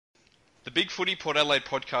The Big Footy Port Adelaide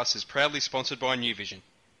podcast is proudly sponsored by New Vision.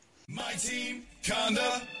 My team,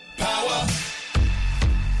 Conda, power.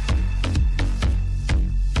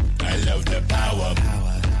 I love the power.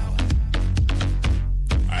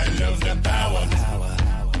 I love the power.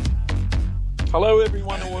 Hello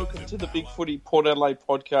everyone and welcome to the Big Footy Port Adelaide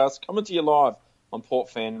podcast, coming to you live on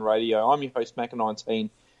Port Fan Radio. I'm your host,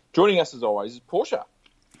 Macca19. Joining us as always is Portia.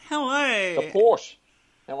 Hello. The Porsche.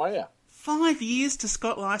 How are you? 5 years to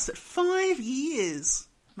Scott Lycett. 5 years,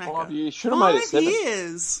 Macca. 5 years. Should have made it 7. 5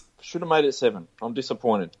 years. Should have made it 7. I'm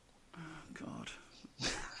disappointed. Oh, God.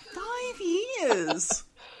 5 years.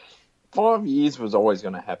 5 years was always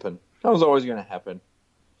going to happen. That was always going to happen.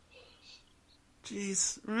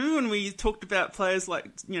 Jeez. Remember when we talked about players like,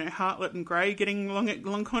 Hartlett and Gray getting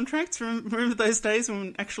long contracts? Remember those days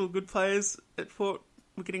when actual good players at Port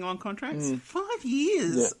were getting long contracts? 5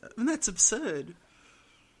 years. Yeah. I mean, that's absurd.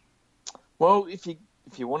 Well, if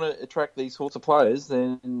you want to attract these sorts of players,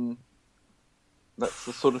 then that's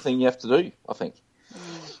the sort of thing you have to do, I think.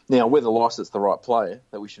 Now, whether Lycett's the right player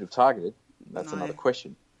that we should have targeted, that's another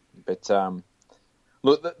question. But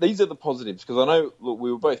look, these are the positives, because I know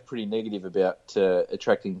we were both pretty negative about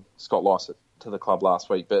attracting Scott Lycett to the club last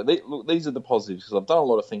week. But these are the positives, because I've done a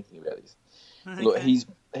lot of thinking about this. Okay. Look,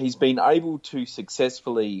 he's been able to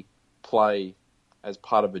successfully play as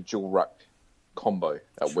part of a dual ruck combo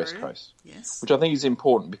at True. West Coast, yes. which I think is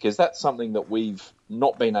important, because that's something that we've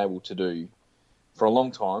not been able to do for a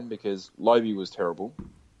long time, because Lobie was terrible,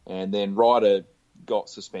 and then Ryder got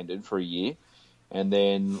suspended for a year, and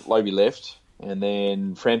then Lobie left, and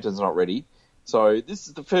then Frampton's not ready. So this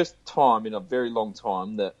is the first time in a very long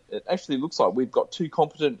time that it actually looks like we've got 2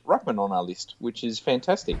 competent ruckmen on our list, which is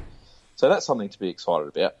fantastic. So that's something to be excited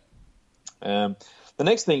about. The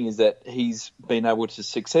next thing is that he's been able to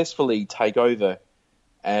successfully take over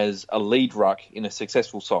as a lead ruck in a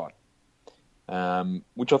successful side,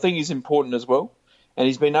 which I think is important as well. And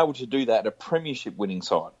he's been able to do that at a premiership winning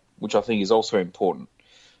side, which I think is also important.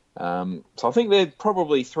 So I think there are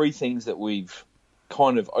probably 3 things that we've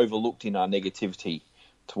kind of overlooked in our negativity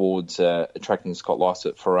towards attracting Scott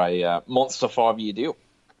Lycett for a monster 5-year deal.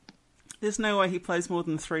 There's no way he plays more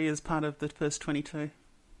than 3 as part of the first 22.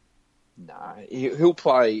 No, he'll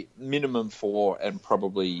play minimum 4 and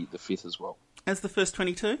probably the 5th as well. As the first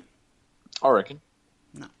 22? I reckon.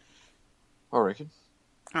 No. I reckon.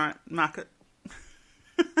 All right, mark it.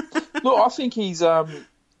 Look, I think he's,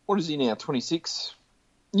 what is he now, 26?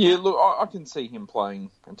 Yeah, look, I can see him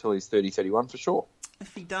playing until he's 30, 31 for sure.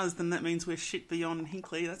 If he does, then that means we're shit beyond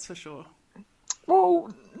Hinkley, that's for sure.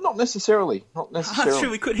 Well, not necessarily. I'm sure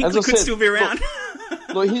Hinkley could still be around.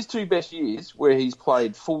 Look, his 2 best years, where he's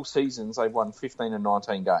played full seasons, they've won 15 and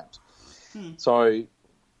 19 games. So,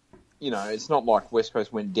 it's not like West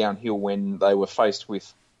Coast went downhill when they were faced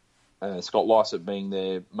with Scott Lycett being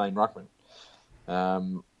their main ruckman.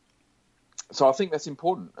 So I think that's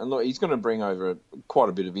important. And look, he's going to bring over quite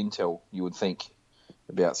a bit of intel, you would think,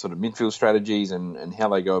 about sort of midfield strategies and how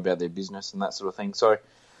they go about their business and that sort of thing. So,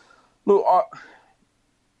 look,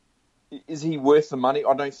 is he worth the money?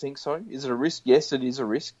 I don't think so. Is it a risk? Yes, it is a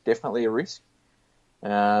risk. Definitely a risk.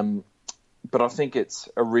 But I think it's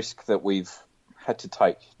a risk that we've had to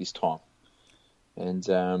take this time.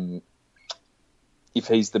 And if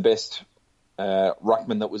he's the best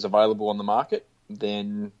ruckman that was available on the market,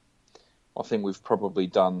 then I think we've probably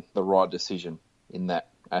done the right decision in that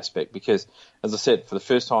aspect. Because, as I said, for the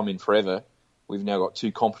first time in forever, we've now got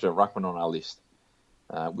 2 competent ruckmen on our list,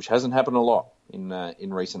 which hasn't happened a lot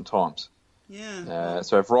in recent times. Yeah.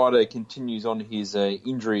 So if Ryder continues on his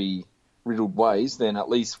injury-riddled ways, then at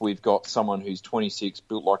least we've got someone who's 26,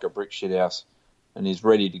 built like a brick shithouse, and is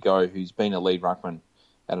ready to go, who's been a lead ruckman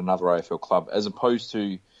at another AFL club, as opposed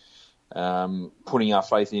to putting our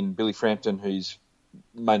faith in Billy Frampton, who's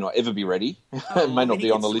may not ever be ready, may not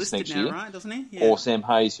be on the list next year, right, doesn't he? Yeah. Or Sam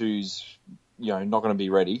Hayes, who's not going to be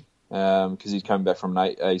ready because he's coming back from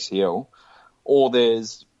an ACL, or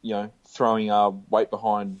there's throwing our weight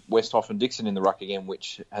behind Westhoff and Dixon in the ruck again,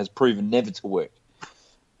 which has proven never to work.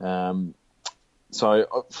 So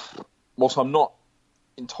whilst I'm not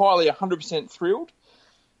entirely 100% thrilled,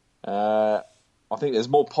 I think there's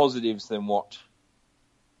more positives than what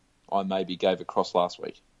I maybe gave across last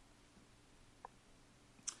week.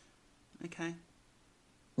 Okay.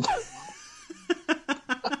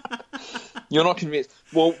 You're not convinced.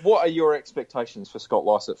 Well, what are your expectations for Scott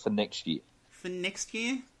Lycett for next year? For next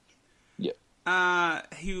year? Yeah.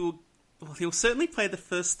 He'll certainly play the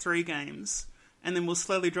first 3 games, and then we'll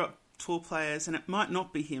slowly drop 12 players, and it might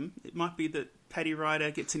not be him. It might be that Paddy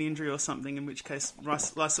Ryder gets an injury or something, in which case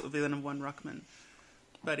Lycett will be the number 1 ruckman.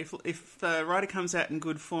 But if Ryder comes out in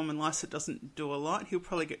good form and Lysett doesn't do a lot, he'll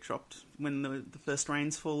probably get dropped when the first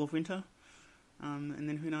rains fall of winter. And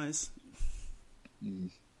then who knows?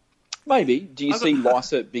 Maybe. Do you see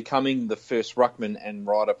Lysett becoming the first ruckman and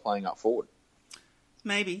Ryder playing up forward?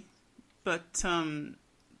 Maybe. But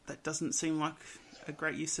that doesn't seem like a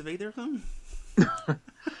great use of either of them.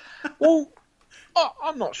 Well,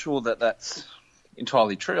 I'm not sure that that's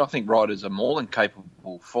entirely true. I think Ryder's a more than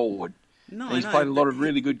capable forward. No, he's played a lot of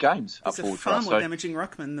really good games up forward. He's a far more damaging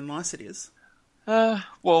ruckman than Lysett is.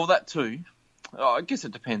 Well, that too. I guess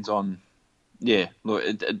it depends on... Yeah, look,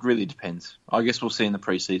 it really depends. I guess we'll see in the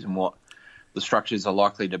pre-season what the structures are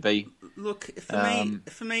likely to be. Look, for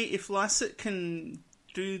me, if Lysett can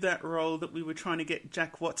do that role that we were trying to get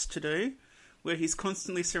Jack Watts to do, where he's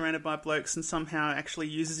constantly surrounded by blokes and somehow actually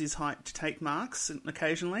uses his height to take marks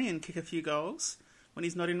occasionally and kick a few goals when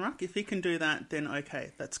he's not in ruck, if he can do that, then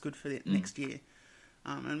okay, that's good for the next year.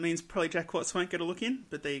 It means probably Jack Watts won't get a look in,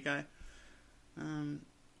 but there you go.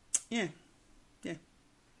 Yeah.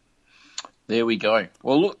 There we go.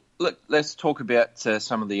 Well, look. Let's talk about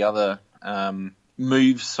some of the other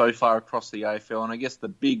moves so far across the AFL, and I guess the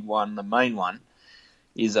big one, the main one,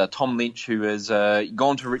 is Tom Lynch, who has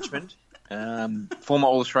gone to Richmond. Former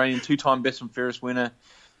All-Australian, 2-time Best and Fairest winner,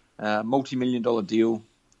 multi-million-dollar deal.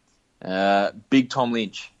 Big Tom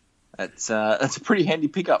Lynch. That's a pretty handy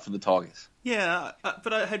pickup for the Tigers. Yeah,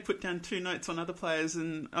 but I had put down 2 notes on other players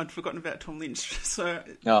and I'd forgotten about Tom Lynch. So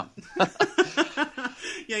yeah.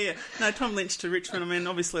 No, Tom Lynch to Richmond. I mean,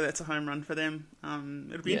 obviously that's a home run for them.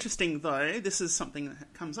 It'll be interesting though. This is something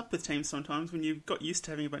that comes up with teams sometimes when you've got used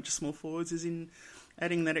to having a bunch of small forwards. Is in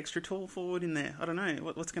adding that extra tall forward in there. I don't know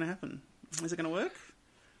what's going to happen. Is it going to work?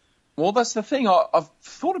 Well, that's the thing. I've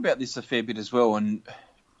thought about this a fair bit as well, and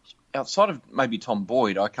outside of maybe Tom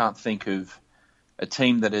Boyd, I can't think of a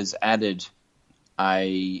team that has added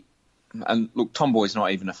and look, Tom Boyd's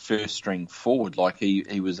not even a first string forward. Like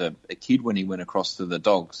he was a kid when he went across to the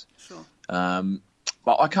Dogs. Sure.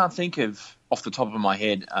 But I can't think of off the top of my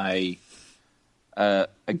head a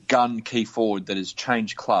gun key forward that has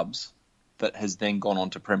changed clubs that has then gone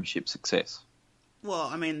on to premiership success. Well,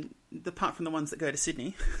 I mean, apart from the ones that go to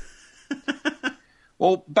Sydney.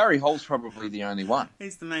 Well, Barry Holt's probably the only one.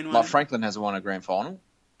 He's the main one. Like Franklin hasn't won a grand final.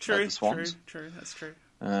 True, the Swans. True, that's true.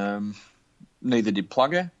 Neither did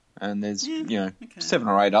Plugger, and there's 7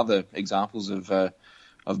 or 8 other examples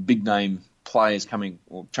of big name players coming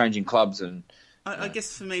or changing clubs and I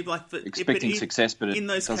guess for me, like expecting success, but it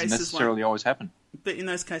doesn't necessarily always happen. But in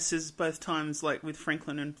those cases, both times, like with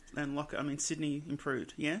Franklin and Lockett, I mean Sydney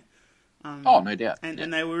improved, yeah. No doubt.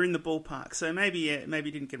 And they were in the ballpark, so maybe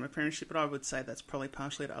didn't get him a premiership, but I would say that's probably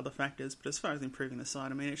partially to other factors. But as far as improving the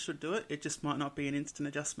side, I mean, it should do it. It just might not be an instant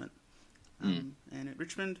adjustment. And at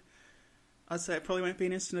Richmond, I'd say it probably won't be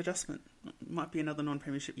an instant adjustment. It might be another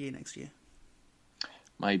non-premiership year next year.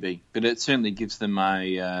 Maybe, but it certainly gives them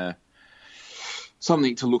a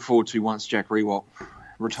something to look forward to once Jack Riewoldt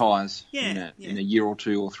retires in a year or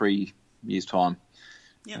 2 or 3 years' time.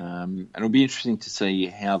 Yeah. And it'll be interesting to see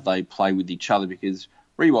how they play with each other because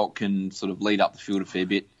Riewoldt can sort of lead up the field a fair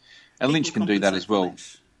bit, and Lynch can do that as well.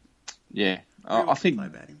 Yeah, I think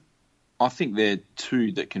they're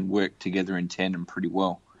 2 that can work together in tandem pretty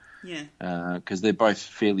well. Yeah, because they're both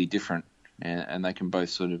fairly different, and they can both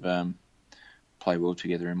sort of play well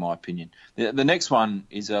together, in my opinion. The next one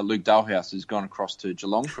is Luke Dalhouse, who's gone across to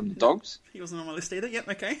Geelong from the Dogs. He wasn't on my list either. Yep.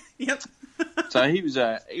 Okay. Yep. So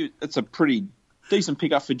it's a pretty decent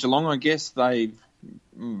pickup for Geelong, I guess. They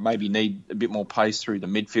maybe need a bit more pace through the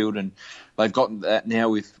midfield, and they've got that now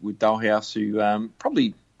with Dalhouse, who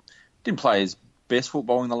probably didn't play his best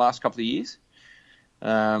football in the last couple of years.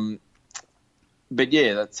 But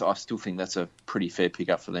yeah, I still think that's a pretty fair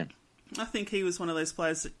pickup for them. I think he was one of those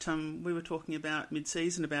players that we were talking about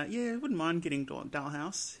mid-season about, I wouldn't mind getting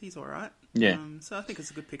Dalhouse. He's all right. Yeah. So I think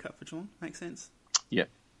it's a good pickup for Geelong. Makes sense. Yeah.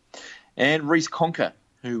 And Reece Conker,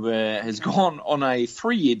 who has gone on a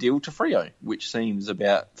 3-year deal to Freo, which seems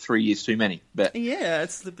about 3 years too many. But yeah,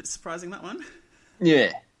 it's a bit surprising, that one.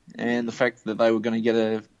 Yeah, and the fact that they were going to get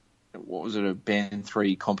a Band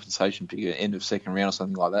 3 compensation pick at end of second round or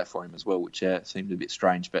something like that for him as well, which seemed a bit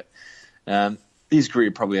strange. But his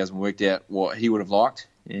career probably hasn't worked out what he would have liked.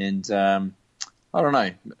 And I don't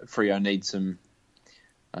know, Freo needs some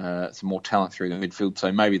more talent through the midfield,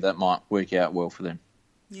 so maybe that might work out well for them.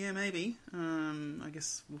 Yeah, maybe. I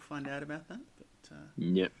guess we'll find out about that. But,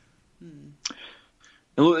 Yep.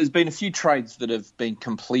 Now, look, there's been a few trades that have been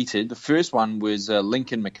completed. The first one was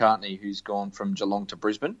Lincoln McCartney, who's gone from Geelong to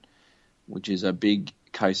Brisbane, which is a big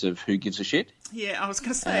case of who gives a shit. Yeah, I was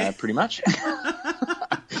going to say. Pretty much.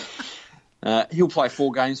 He'll play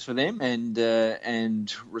 4 games for them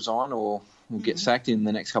and resign or will get sacked in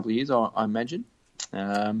the next couple of years, I imagine.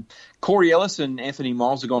 Corey Ellis and Anthony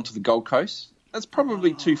Miles have gone to the Gold Coast. That's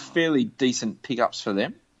probably 2 fairly decent pickups for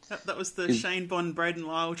them. That was the Shane Bond, Braden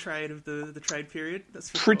Lyle trade of the trade period. That's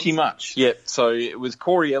for pretty much, yeah. So it was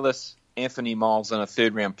Corey Ellis, Anthony Miles, and a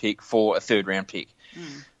 3rd-round pick for a 3rd-round pick.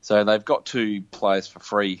 So they've got 2 players for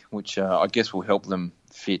free, which I guess will help them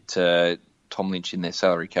fit Tom Lynch in their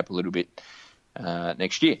salary cap a little bit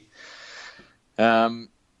next year.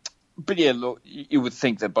 But yeah, look, you would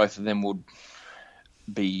think that both of them would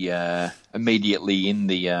be immediately in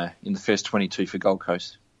the first 22 for Gold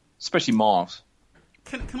Coast, especially Miles.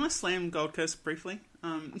 Can I slam Gold Coast briefly?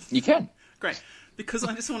 You can. Great, because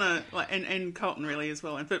I just want to and Carlton really as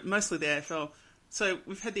well, but mostly the AFL. So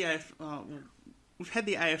we've had the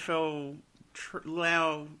AFL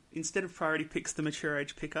allow, instead of priority picks, the mature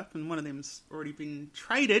age pickup, and one of them's already been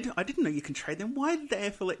traded. I didn't know you can trade them. Why did the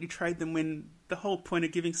AFL let you trade them when the whole point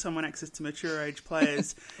of giving someone access to mature age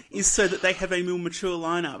players is so that they have a more mature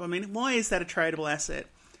lineup? I mean, why is that a tradable asset?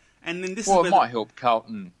 And then this well, is it might help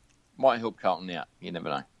Carlton. Might help Carlton out. You never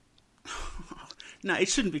know. No, it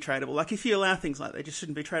shouldn't be tradable. Like, if you allow things like that, it just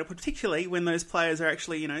shouldn't be tradable, particularly when those players are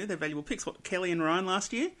actually, they're valuable picks. What, Kelly and Ryan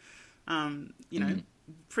last year? That's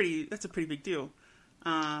a pretty big deal.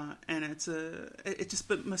 And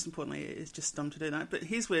but most importantly, it's just dumb to do that. But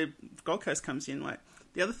here's where Gold Coast comes in. Like,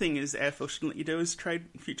 the other thing is the AFL shouldn't let you do is trade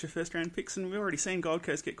future first round picks, and we've already seen Gold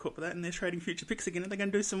Coast get caught with that, and they're trading future picks again, and they're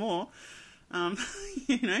going to do some more.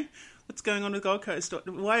 What's going on with Gold Coast?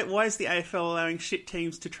 Why is the AFL allowing shit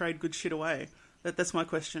teams to trade good shit away? That's my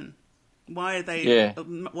question. Why are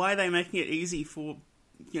they making it easy for,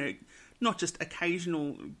 not just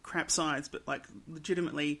occasional crap sides, but like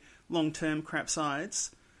legitimately long-term crap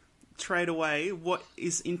sides, trade away what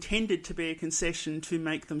is intended to be a concession to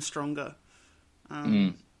make them stronger?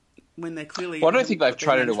 When they're clearly... Well, I don't think they've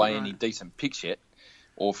traded away any decent picks yet,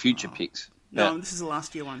 or future picks. No, this is the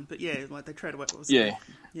last year one, but yeah, like they traded away. What was it?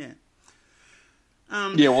 Yeah.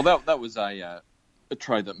 Well, that was a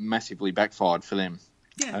trade that massively backfired for them.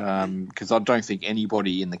 Yeah. Because I don't think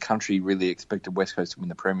anybody in the country really expected West Coast to win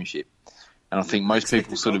the premiership. And I think most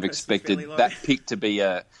people sort of expected that pick to be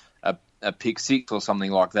a pick 6 or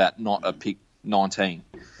something like that, not a pick 19.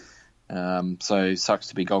 So it sucks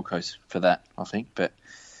to be Gold Coast for that, I think. But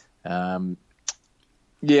I'm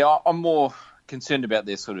more concerned about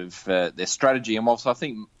their sort of their strategy. And whilst I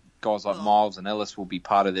think guys like Miles and Ellis will be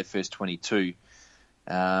part of their first 22,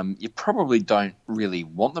 you probably don't really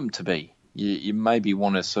want them to be. You maybe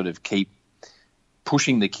want to sort of keep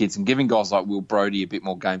pushing the kids and giving guys like Will Brodie a bit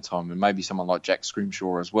more game time, and maybe someone like Jack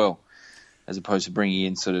Scrimshaw as well, as opposed to bringing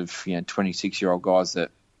in sort of 26-year-old guys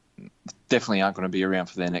that definitely aren't going to be around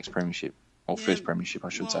for their next premiership, or first premiership, I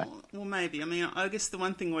should say. Well, maybe. I mean, I guess the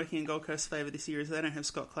one thing working in Gold Coast's favour this year is they don't have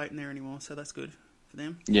Scott Clayton there anymore, so that's good for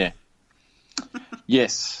them. Yeah.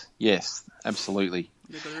 yes, absolutely.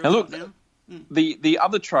 Now look, the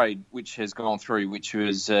other trade which has gone through, which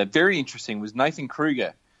was very interesting, was Nathan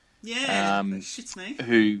Kruger. Yeah, that shits me.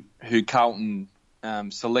 Who Carlton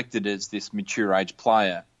selected as this mature age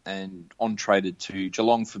player and on-traded to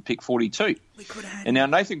Geelong for pick 42. We could have had and now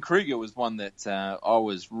Nathan Kruger was one that I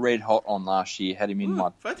was red hot on last year. Had him in my...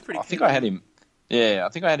 Both pretty I think I had him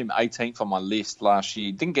 18th on my list last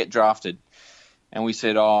year. Didn't get drafted. And we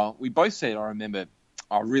both said, I remember,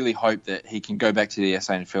 I really hope that he can go back to the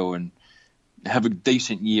SANFL and have a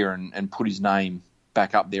decent year and put his name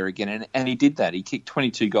back up there again. And he did that. He kicked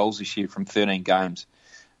 22 goals this year from 13 games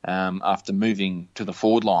after moving to the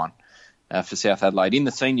forward line for South Adelaide in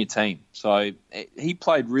the senior team. So he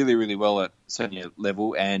played really, really well at senior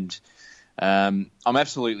level, and I'm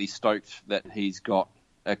absolutely stoked that he's got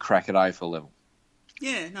a crack at AFL level.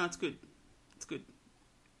 Yeah, no, it's good. It's good.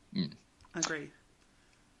 I agree.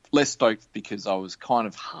 Less stoked because I was kind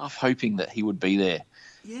of half hoping that he would be there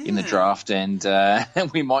in the draft, and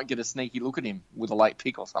we might get a sneaky look at him with a late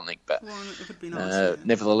pick or something. But it would be nice,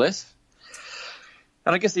 nevertheless.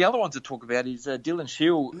 And I guess the other one to talk about is Dylan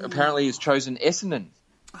Shield apparently has chosen Essendon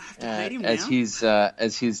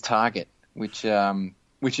as his target, which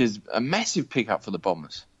is a massive pickup for the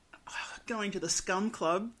Bombers. Going to the scum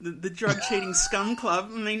club, the drug-cheating scum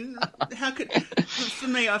club. I mean, how could... For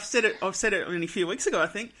me, I've said it only a few weeks ago, I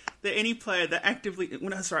think, that any player that actively...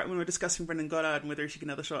 when we were discussing Brendan Goddard and whether he should get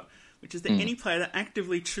another shot, which is that any player that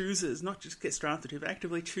actively chooses, not just gets drafted to, but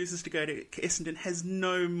actively chooses to go to Essendon has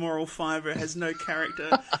no moral fibre, has no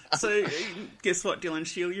character. So, guess what, Dylan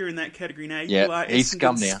Shield? You're in that category now. Yeah, you are he's Essendon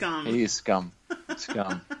scum now. Scum. He is scum.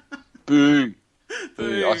 Scum. Boo.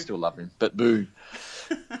 Boo. I still love him, but boo.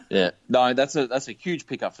 Yeah, no, that's a huge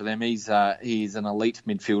pickup for them. He's an elite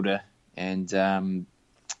midfielder, and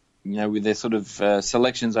with their sort of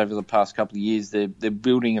selections over the past couple of years, they're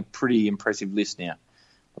building a pretty impressive list now.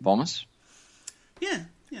 The Bombers. Yeah,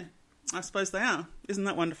 I suppose they are. Isn't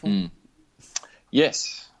that wonderful?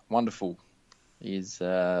 Yes, wonderful is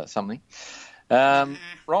something.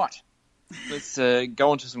 Right, let's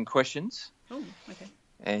go on to some questions. Oh, okay.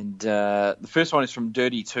 And the first one is from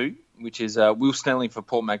Dirty 2, which is Will Snelling for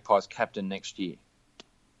Port Magpies captain next year?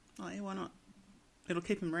 Oh, yeah, why not? It'll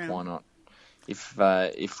keep him around. Why not? If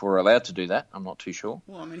we're allowed to do that, I'm not too sure.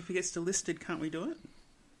 Well, I mean, if he gets delisted, can't we do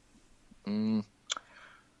it?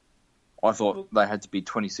 I thought they had to be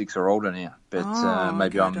 26 or older now, but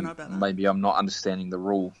maybe okay, I don't know about that. Maybe I'm not understanding the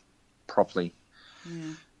rule properly.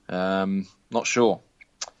 Yeah. Not sure.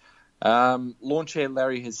 Lawn Chair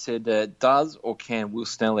Larry has said, does or can Will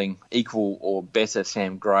Snelling equal or better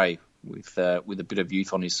Sam Gray with a bit of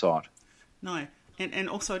youth on his side? No. And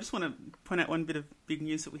also, I just want to point out one bit of big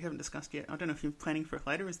news that we haven't discussed yet. I don't know if you're planning for it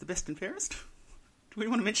later. Is the best and fairest? Do we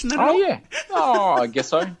want to mention that at all? Yeah. Oh, I guess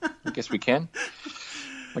so. I guess we can.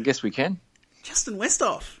 Justin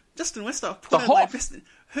Westhoff. The Hoff.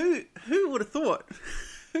 Who would have thought?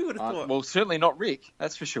 Who would have thought? Well, certainly not Rick.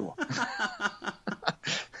 That's for sure.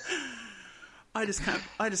 I just can't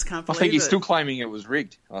believe I think he's it. still claiming it was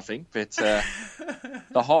rigged, I think. But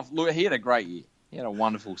the Hoff, look, he had a great year. He had a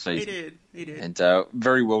wonderful season. He did. And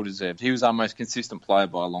very well deserved. He was our most consistent player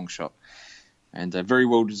by a long shot. And very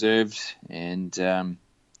well deserved. And,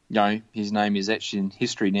 his name is etched in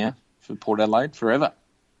history now for Port Adelaide forever.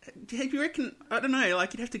 Do you reckon, I don't know,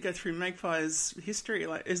 like, you'd have to go through Magpies history.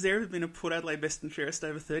 Like, has there ever been a Port Adelaide best and fairest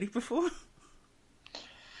over 30 before?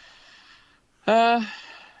 I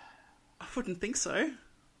wouldn't think so.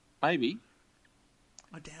 Maybe.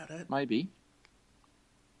 I doubt it. Maybe.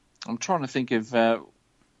 I'm trying to think of... how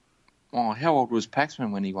old was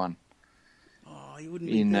Paxman when he won? Oh, he wouldn't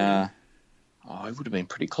be he would have been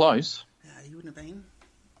pretty close. No, he wouldn't have been.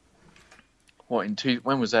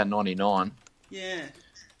 When was that, 99? Yeah.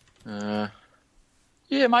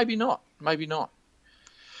 Maybe not. Yeah,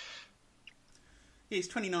 he's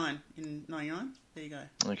 29 in 99. There you go.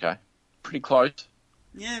 Okay. Pretty close.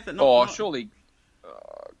 Yeah, but not... surely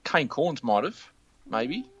Kane Corns might have,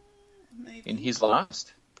 maybe. In his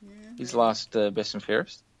last. His last best and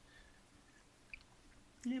fairest.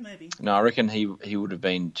 Yeah, maybe. No, I reckon he would have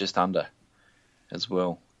been just under as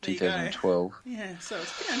well, 2012. Yeah, so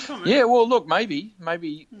it's pretty uncommon. Yeah, well, look, maybe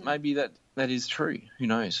that is true. Who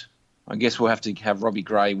knows? I guess we'll have to have Robbie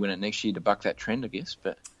Gray win it next year to buck that trend, I guess.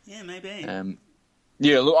 But yeah, maybe.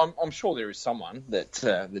 Look, I'm sure there is someone that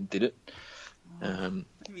did it.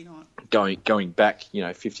 Maybe not. Going back,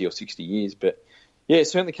 50 or 60 years, but yeah,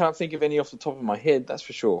 certainly can't think of any off the top of my head. That's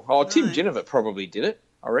for sure. Oh, no. Tim Genevert probably did it,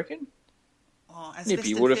 I reckon. Oh,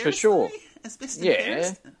 Nippy would have for sure. As best and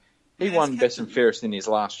fairest? He won best and fairest in his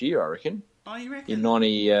last year, I reckon. Oh, you reckon?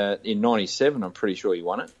 In 97, I'm pretty sure he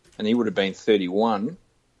won it, and he would have been 31,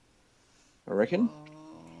 I reckon.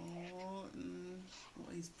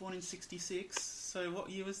 He's born in 66, so what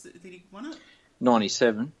year did he won it?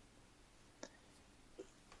 97.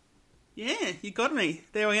 Yeah, you got me.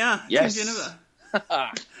 There we are. Yes. Tim Genevert.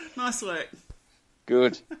 Nice work.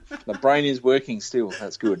 Good. The brain is working still.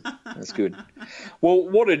 That's good. Well,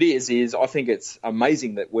 what it is I think it's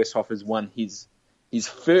amazing that Westhoff has won his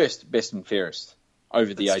first best and fairest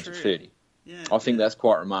over the age of 30. Yeah, I think that's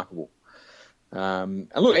quite remarkable.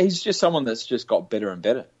 And look, he's just someone that's just got better and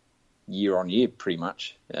better year on year, pretty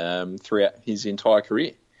much, throughout his entire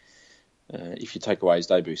career. If you take away his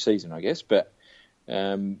debut season, I guess. But,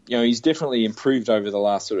 he's definitely improved over the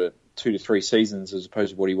last sort of 2 to 3 seasons as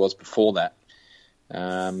opposed to what he was before that.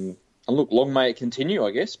 And look, long may it continue,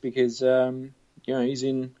 I guess, because he's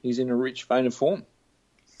in a rich vein of form.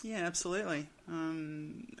 Yeah, absolutely.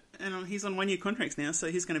 And he's on 1-year contracts now, so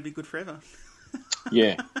he's going to be good forever.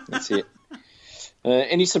 Yeah, that's it.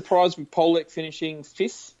 Any surprise with Polek finishing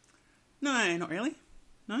 5th? No, not really.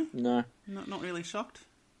 No, not really shocked.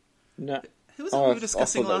 No. Who was it we were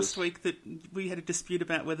discussing last week that we had a dispute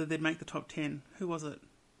about whether they'd make the top 10? Who was it?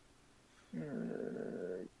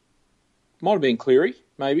 Might have been Cleary,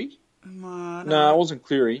 maybe. No, it wasn't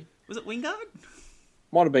Cleary. Was it Wingard?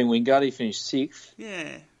 Might have been Wingard. He finished 6th.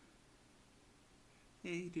 Yeah.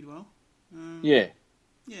 Yeah, he did well. Yeah.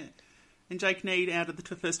 And Jake Need out of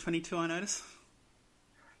the first 22, I notice.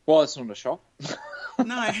 Well, that's not a shock.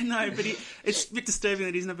 No, but it's a bit disturbing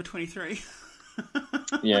that he's number 23.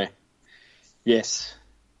 Yeah. Yes.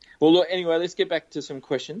 Well, look, anyway, let's get back to some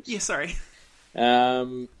questions. Yeah, sorry.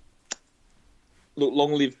 Look,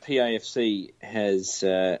 Long Live PAFC has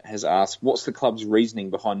asked, what's the club's reasoning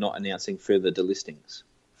behind not announcing further delistings?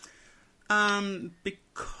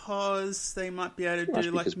 Because they might be able to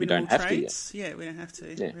do like we minimal don't have trades. Yeah, we don't have to,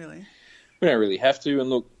 really. We don't really have to. And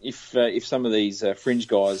look, if some of these fringe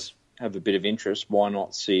guys have a bit of interest, why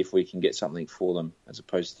not see if we can get something for them as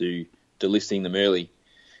opposed to delisting them early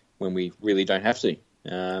when we really don't have to.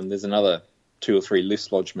 There's another 2 or 3 list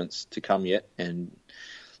lodgements to come yet, and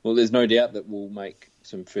well, there's no doubt that we'll make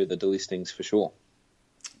some further delistings for sure.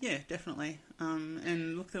 Yeah, definitely.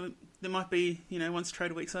 And look, there might be, once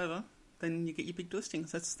trade week's over, then you get your big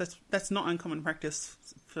delistings. That's not uncommon practice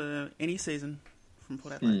for any season from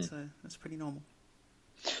Port Adelaide, so that's pretty normal.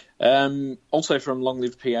 Also from Long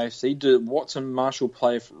Live PAFC, do Watts and Marshall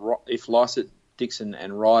play if Lycett, Dixon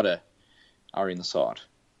and Ryder are in the side?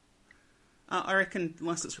 I reckon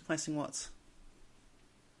Lycett's replacing Watts.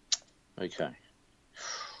 Okay.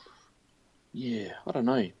 Yeah, I don't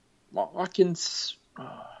know. I can see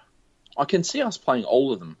us playing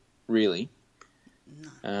all of them, really.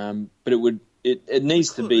 No. But it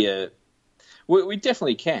needs to be we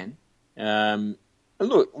definitely can. And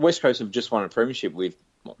look, West Coast have just won a premiership with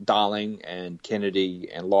Darling and Kennedy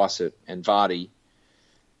and Lycett and Vardy.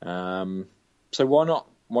 So why not?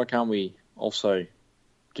 Why can't we also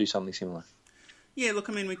do something similar? Yeah, look,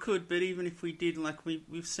 I mean, we could, but even if we did, like,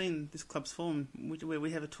 we've seen this club's form, where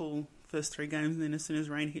we have a tall first 3 games, and then as soon as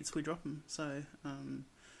rain hits, we drop them. So,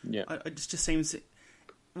 it just seems...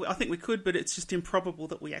 I think we could, but it's just improbable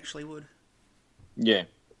that we actually would. Yeah,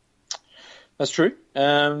 that's true.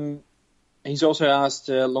 He's also asked,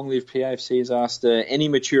 Long Live PAFC has asked, any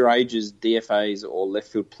mature ages, DFAs or left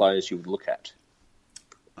field players you would look at?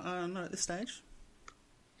 Not at this stage.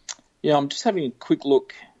 Yeah, I'm just having a quick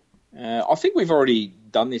look. I think we've already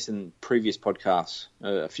done this in previous podcasts.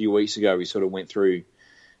 A few weeks ago, we sort of went through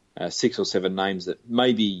 6 or 7 names that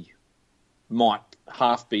maybe might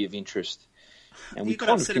half be of interest. And we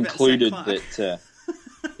kind of concluded that...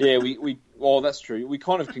 well, that's true. We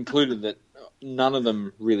kind of concluded that none of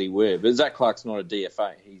them really were. But Zach Clark's not a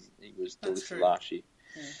DFA. He was delisted last year.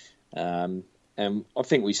 Yeah. And I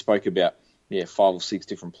think we spoke about 5 or 6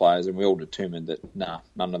 different players, and we all determined that,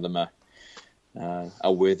 none of them are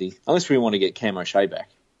worthy. Unless we want to get Cam O'Shea back.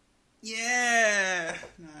 Yeah.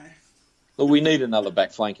 No. Well, we need another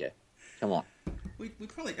back flanker. Come on. We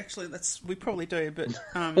probably we probably do, but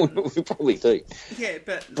we probably do. Yeah,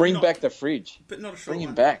 but bring back the fridge. But not a short Bring one.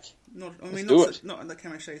 him back. Not the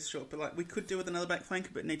Cam O'Shea's short, but like we could do with another back flanker,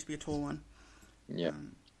 but it need to be a tall one. Yeah.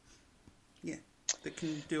 That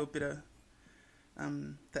can do a bit of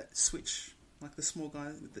that switch, like the small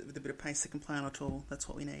guy with a bit of pace that can play on a tall. That's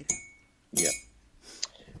what we need. Yeah.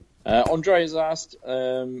 Andre has asked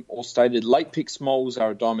or stated, late pick smalls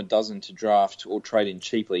are a dime a dozen to draft or trade in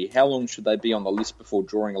cheaply. How long should they be on the list before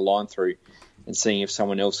drawing a line through and seeing if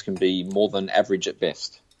someone else can be more than average at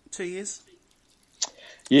best? 2 years?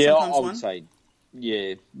 Yeah, Sometimes I would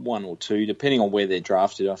say, 1 or 2, depending on where they're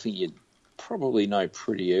drafted. I think you'd probably know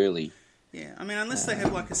pretty early. Yeah, I mean, unless they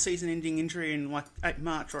have like a season-ending injury in like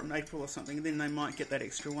March or April or something, then they might get that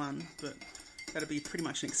extra one, but... that'd be pretty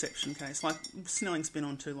much an exception case. Like, Snelling's been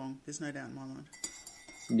on too long. There's no doubt in my mind.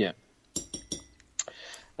 Yeah.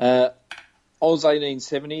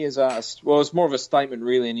 Oz1870 has asked, well, it's more of a statement,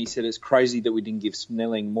 really, and he said it's crazy that we didn't give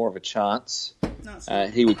Snelling more of a chance. No,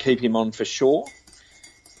 he would keep him on for sure.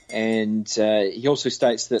 And he also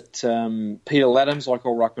states that Peter Laddams, like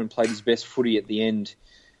all ruckman, played his best footy at the end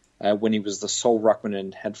when he was the sole ruckman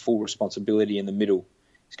and had full responsibility in the middle.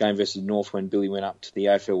 His game versus North when Billy went up to the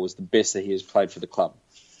AFL was the best that he has played for the club.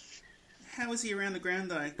 How is he around the ground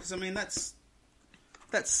though? Because I mean, it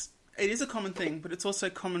is a common thing, but it's also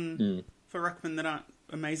common for ruckmen that aren't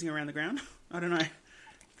amazing around the ground. I don't know.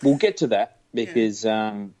 We'll get to that because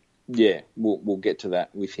we'll get to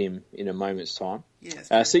that with him in a moment's time.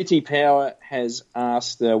 Yeah, CT Power has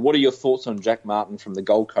asked, what are your thoughts on Jack Martin from the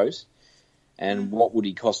Gold Coast, and what would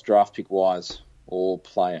he cost draft pick wise or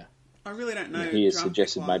player? I really don't know. He has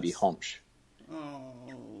suggested maybe Homsch. Oh.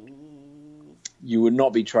 You would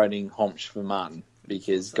not be trading Homsch for Martin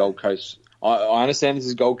because Gold Coast... I understand this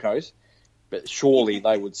is Gold Coast, but surely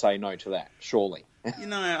they would say no to that. Surely.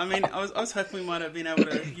 I mean, I was hoping we might have been able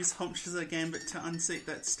to use Homsch as a gambit to unseat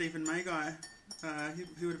that Stephen May guy.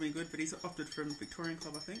 He would have been good, but he's opted for a Victorian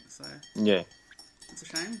club, I think. So yeah. It's a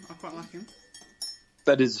shame. I quite like him.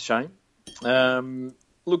 That is a shame.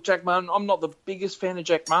 Look, Jack Martin, I'm not the biggest fan of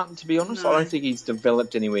Jack Martin, to be honest. No. I don't think he's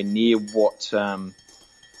developed anywhere near what...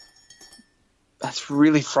 that's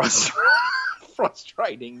really frustrating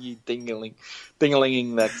frustrating, you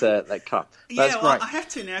ding-a-linging that cup. That's yeah, well, great. I have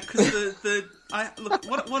to now because look,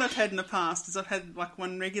 what I've had in the past is I've had like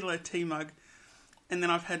one regular tea mug, and then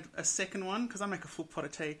I've had a second one because I make a full pot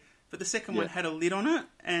of tea. But the second one had a lid on it,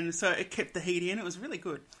 and so it kept the heat in. It was really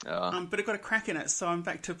good. But it got a crack in it, so I'm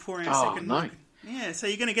back to pouring a second mug. Yeah, so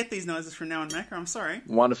you're going to get these noises from now on, Macca. I'm sorry.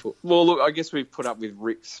 Wonderful. Well, look, I guess we've put up with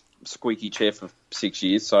Rick's squeaky chair for 6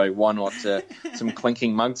 years, so why not some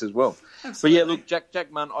clinking mugs as well? Absolutely. But yeah, look,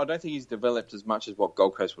 Jack Munn, I don't think he's developed as much as what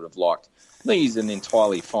Gold Coast would have liked. I think he's an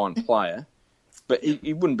entirely fine player, but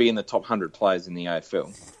he wouldn't be in the top 100 players in the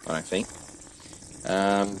AFL, I don't think.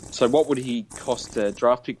 So what would he cost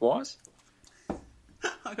draft pick-wise?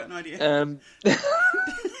 I got no idea.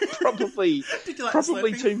 Probably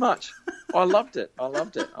too much. I loved it.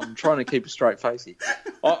 I'm trying to keep a straight face here.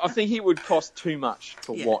 I think he would cost too much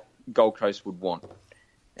for what Gold Coast would want.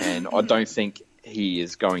 And I don't think he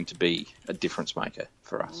is going to be a difference maker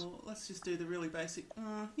for us. Well, let's just do the really basic.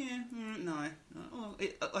 No. Well,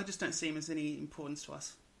 I just don't see him as any importance to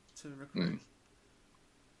us to recruit.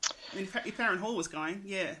 I mean, if Aaron Hall was going,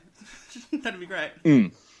 that'd be great.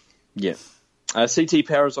 Yeah. CT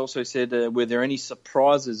Powers also said, were there any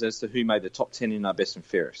surprises as to who made the top 10 in our best and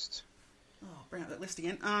fairest? Oh, bring up that list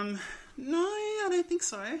again. No, I don't think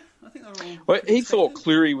so. I think they were all... Well, he thought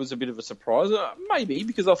Cleary was a bit of a surprise. Maybe,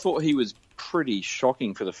 because I thought he was pretty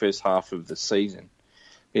shocking for the first half of the season.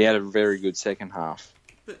 He had a very good second half.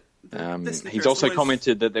 He's also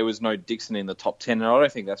commented that there was no Dixon in the top 10, and I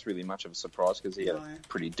don't think that's really much of a surprise because he had a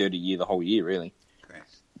pretty dirty year the whole year, really. Correct.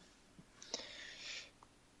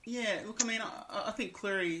 Yeah, look, I mean, I think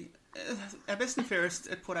Cleary, our best and fairest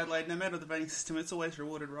at Port Adelaide, no matter the voting system, it's always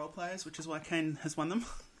rewarded role players, which is why Kane has won them.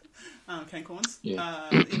 Kane Corns. Yeah.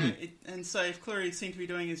 And so if Cleary seemed to be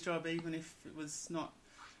doing his job, even if it was not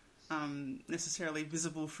necessarily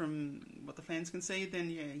visible from what the fans can see, then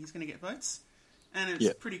he's going to get votes. And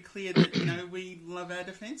it's pretty clear that, we love our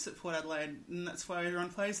defence at Port Adelaide, and that's why everyone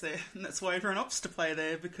plays there, and that's why everyone opts to play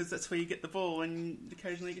there, because that's where you get the ball and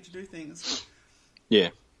occasionally get to do things. Yeah.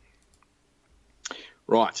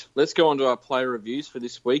 Right, let's go on to our player reviews for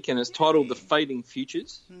this week, and it's titled The Fading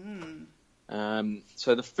Futures.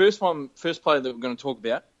 So the first player that we're going to talk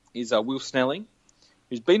about is Will Snelling,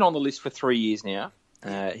 who's been on the list for 3 years now.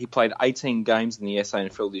 He played 18 games in the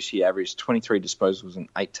SANFL this year, averaged 23 disposals and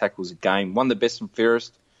 8 tackles a game. Won the best and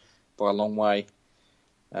fairest by a long way.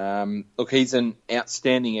 Look, he's an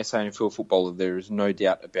outstanding SANFL footballer. There is no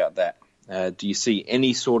doubt about that. Do you see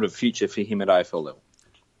any sort of future for him at AFL level?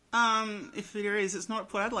 If there is, it's not at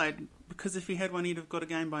Port Adelaide, because if he had one, he'd have got a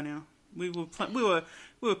game by now. We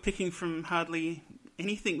were picking from hardly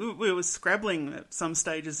anything. We were scrabbling at some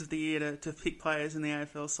stages of the year to pick players in the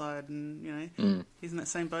AFL side, and he's in that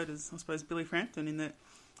same boat as, I suppose, Billy Frampton, in that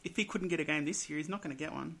if he couldn't get a game this year, he's not going to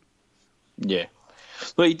get one. Yeah.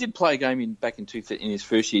 Well, he did play a game in his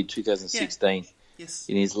first year, 2016. Yes.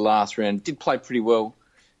 In his last round, did play pretty well.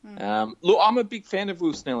 Look, I'm a big fan of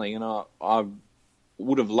Will Snelling, and I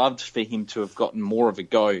would have loved for him to have gotten more of a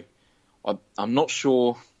go. I'm not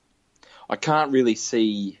sure. I can't really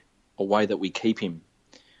see a way that we keep him,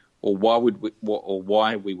 or why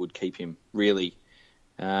we would keep him, really,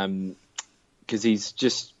 because he's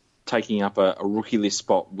just taking up a rookie list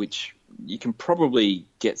spot, which you can probably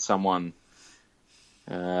get someone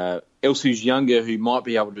else who's younger who might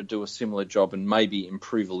be able to do a similar job and maybe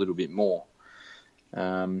improve a little bit more.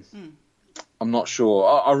 I'm not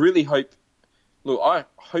sure. I really hope. Look, I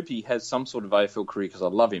hope he has some sort of AFL career because I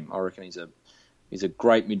love him. I reckon he's a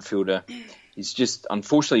great midfielder. He's just,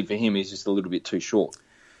 unfortunately for him, he's just a little bit too short.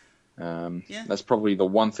 That's probably the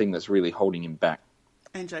one thing that's really holding him back.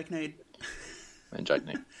 And Jake Need. When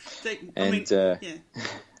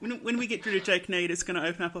we get rid of Jake Need, it's going to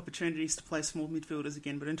open up opportunities to play small midfielders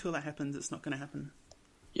again. But until that happens, it's not going to happen.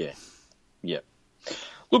 Yeah.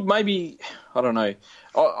 Look, maybe, I don't know,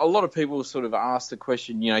 a lot of people sort of ask the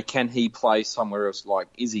question, can he play somewhere else? Like,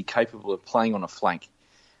 is he capable of playing on a flank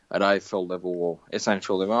at AFL level or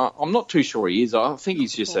SANFL level? I'm not too sure he is. I think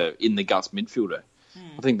he's just a in-the-guts midfielder.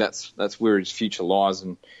 I think that's where his future lies.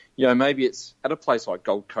 And, maybe it's at a place like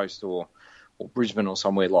Gold Coast or Brisbane or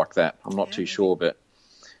somewhere like that. I'm not too sure, but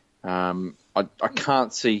I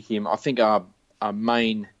can't see him. I think our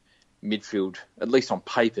main midfield, at least on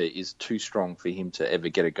paper, is too strong for him to ever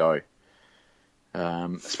get a go.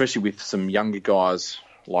 Especially with some younger guys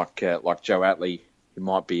like Joe Atley, who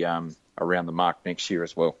might be around the mark next year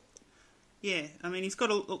as well. Yeah, I mean, he's got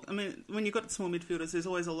when you've got small midfielders, there's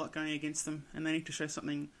always a lot going against them, and they need to show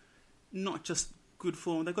something, not just good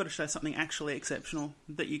form. They've got to show something actually exceptional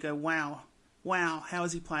that you go, wow, how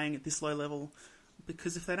is he playing at this low level?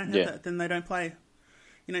 because if they don't have that, then they don't play.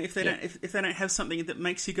 You know, if they don't have something that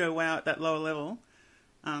makes you go wow at that lower level,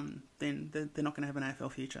 then they're not going to have an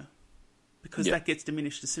AFL future, because that gets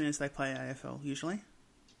diminished as soon as they play AFL usually.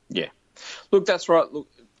 Yeah, look, that's right. Look,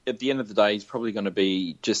 at the end of the day, he's probably going to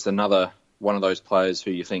be just another one of those players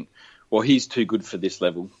who you think, well, he's too good for this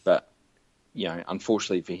level, but you know,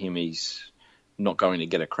 unfortunately for him, he's not going to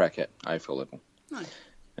get a crack at AFL level.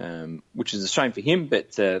 No. Which is a shame for him,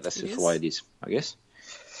 but that's just the way it is, I guess.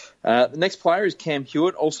 The next player is Cam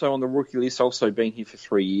Hewitt, also on the rookie list, also been here for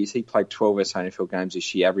 3 years. He played 12 SANFL games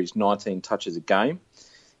this year, averaged 19 touches a game.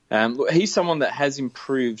 Look, he's someone that has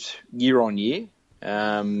improved year on year,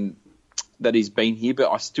 that he's been here,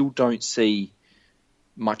 but I still don't see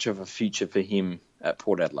much of a future for him at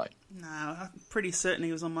Port Adelaide. No, I'm pretty certain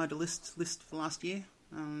he was on my list for last year.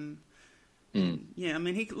 Yeah, I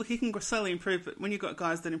mean, he can slowly improve, but when you've got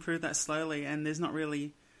guys that improve that slowly and there's not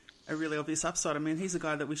really a really obvious upside, I mean, he's a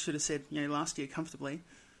guy that we should have said, you know, last year comfortably,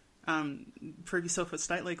 prove yourself at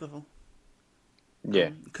state league level. Yeah.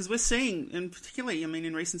 Because we're seeing, and particularly, I mean,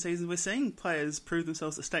 in recent seasons, we're seeing players prove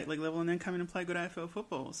themselves at state league level and then come in and play good AFL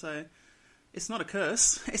football. So it's not a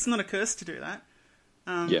curse. It's not a curse to do that.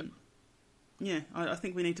 Yeah, I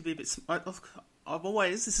think we need to be a bit...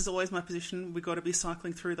 this is always my position, we've got to be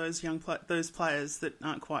cycling through those those players that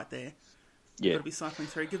aren't quite there. We've got to be cycling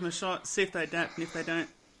through, give them a shot, see if they adapt, and if they don't,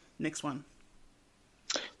 next one.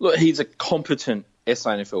 Look, he's a competent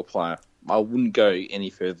SANFL player. I wouldn't go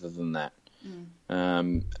any further than that.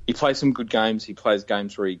 He plays some good games. He plays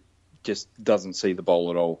games where he just doesn't see the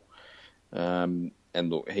bowl at all. And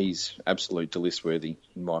look, he's absolute list worthy,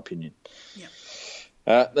 in my opinion.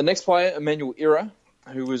 The next player, Emmanuel Ira,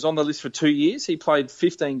 who was on the list for 2 years. He played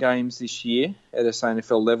 15 games this year at a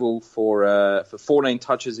SANFL level for 14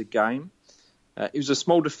 touches a game. He was a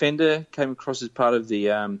small defender, came across as part of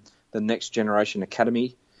the Next Generation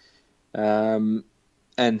Academy, and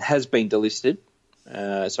has been delisted.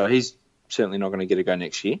 So he's certainly not going to get a go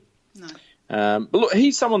next year. No. But look,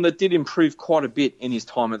 he's someone that did improve quite a bit in his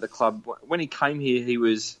time at the club. When he came here, he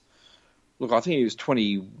was, I think he was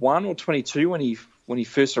 21 or 22 when he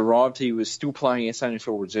first arrived. He was still playing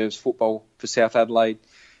SANFL reserves football for South Adelaide.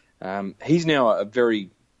 He's now a very,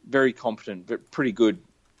 very competent, but pretty good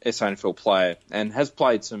SANFL player and has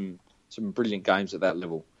played some brilliant games at that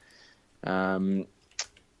level. And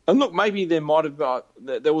look, maybe there might have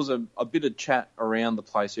there was a bit of chat around the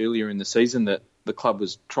place earlier in the season that the club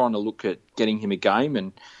was trying to look at getting him a game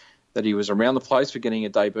and that he was around the place for getting a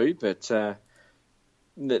debut, but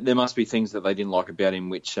there must be things that they didn't like about him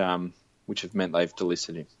which have meant they've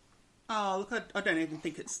delisted him. Oh, look, I don't even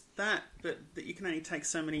think it's that, but that you can only take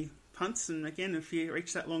so many punts, and again, if you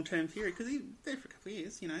reach that long-term period, because he's there for a couple of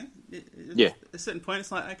years, you know, at a certain point,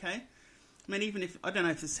 it's like, okay, I mean, even if, I don't know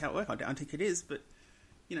if this is how it works, I don't think it is, but,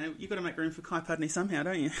 you know, you've got to make room for Kai Pudney somehow,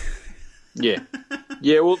 don't you? Yeah,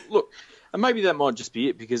 well, look, and maybe that might just be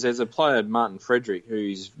it, because there's a player, Martin Frederick,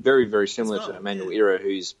 who's very, very similar to Emmanuel Ira,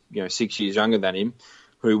 who's, 6 years younger than him,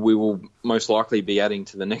 who we will most likely be adding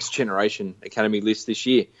to the Next Generation Academy list this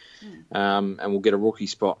year, and we'll get a rookie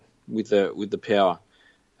spot with the power.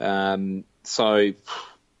 So,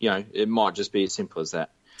 it might just be as simple as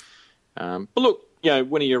that. But look,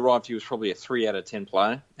 when he arrived, he was probably a 3 out of 10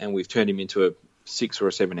 player, and we've turned him into a 6 or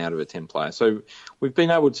a 7 out of a 10 player. So we've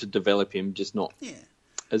been able to develop him, just not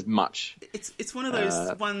as much. It's one of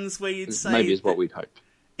those ones where you'd say maybe is what we'd hope.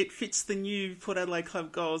 It fits the new Port Adelaide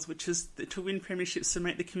Club goals, which is to win premierships to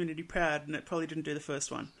make the community proud, and it probably didn't do the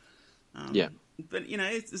first one. But,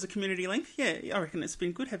 as a community link, I reckon it's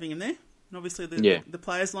been good having him there. And obviously the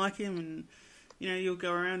players like him, and, you'll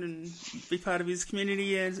go around and be part of his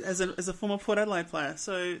community as a former Port Adelaide player.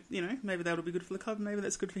 So, maybe that'll be good for the club, maybe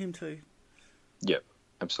that's good for him too. Yep,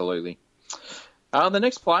 absolutely. The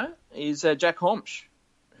next player is Jack Homsch,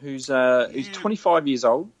 who's 25 years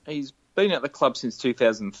old. He's been at the club since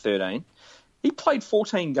 2013. He played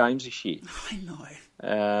 14 games this year. I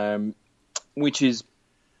know. Which is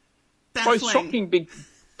baffling. Both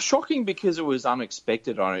shocking because it was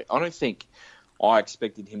unexpected. I don't think I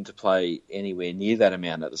expected him to play anywhere near that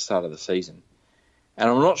amount at the start of the season. And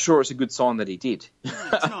I'm not sure it's a good sign that he did. No,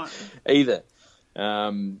 it's not. Either.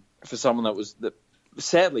 For someone that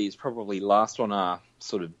sadly is probably last on our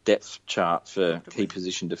sort of depth chart for key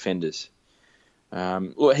position defenders.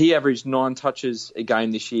 He averaged 9 touches a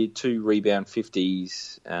game this year, 2 rebound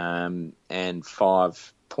 50s, and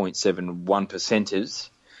 5.71 percenters.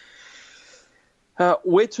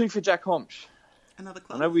 Where to for Jack Homsch? Another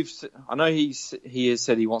club. I know he has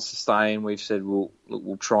said he wants to stay, and we've said we'll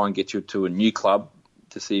try and get you to a new club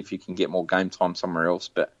to see if you can get more game time somewhere else.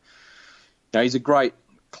 But he's a great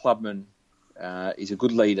clubman, He's a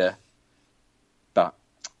good leader. But,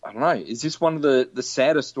 I don't know, is this one of the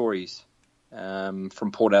sadder stories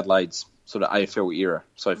from Port Adelaide's sort of AFL era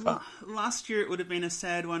so far? Last year it would have been a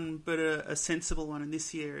sad one, but a sensible one, and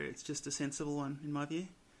this year it's just a sensible one, in my view.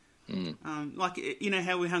 You know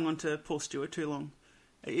how we hung on to Paul Stewart too long?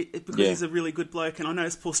 Because he's a really good bloke, and I know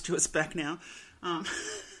Paul Stewart's back now. So,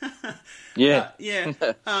 you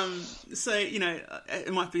know,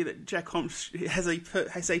 it might be that Jack Holmes has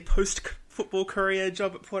a post-football career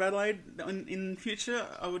job at Port Adelaide in the future.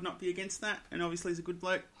 I would not be against that, and obviously he's a good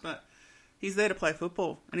bloke, but he's there to play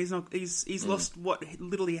football, and he's lost what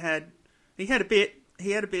little he had. He had a bit,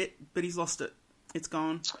 but he's lost it. It's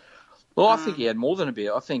gone. Well, I think he had more than a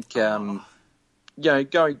bit. I think, going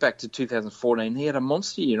back to 2014, he had a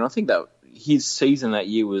monster year, and I think that his season that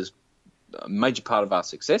year was a major part of our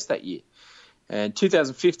success that year. And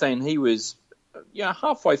 2015, he was,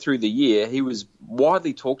 halfway through the year, he was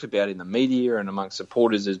widely talked about in the media and amongst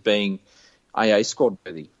supporters as being AA squad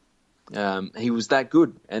worthy. He was that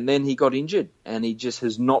good, and then he got injured, and he just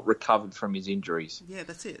has not recovered from his injuries. Yeah,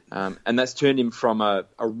 that's it. And that's turned him from a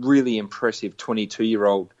really impressive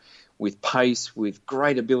 22-year-old with pace, with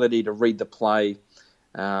great ability to read the play.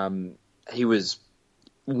 He was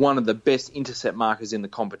one of the best intercept markers in the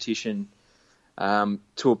competition,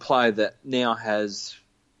 to a player that now has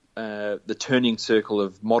the turning circle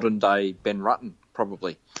of modern-day Ben Rutten,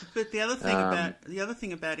 probably. But the other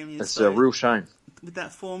thing about him is... It's a real shame. With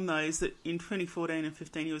that form, though, is that in 2014 and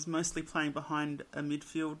 15, he was mostly playing behind a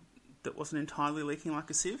midfield that wasn't entirely leaking like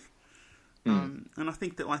a sieve. And I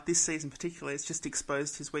think that, like, this season particularly, it's just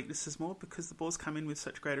exposed his weaknesses more because the balls come in with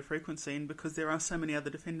such greater frequency and because there are so many other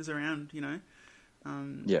defenders around, you know.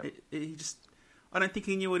 I don't think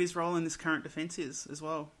he knew what his role in this current defence is as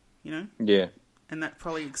well, you know. Yeah. And that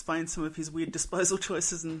probably explains some of his weird disposal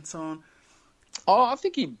choices and so on. Oh, I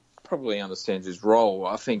think he probably understands his role.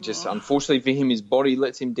 I think just unfortunately for him, his body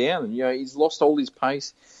lets him down. And, he's lost all his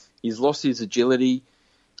pace. He's lost his agility.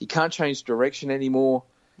 He can't change direction anymore.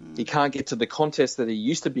 He can't get to the contest that he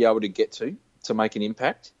used to be able to get to make an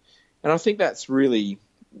impact. And I think that's really...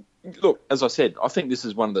 Look, as I said, I think this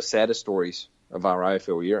is one of the saddest stories of our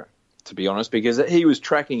AFL era, to be honest, because he was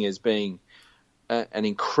tracking as being an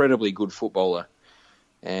incredibly good footballer.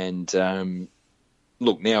 And,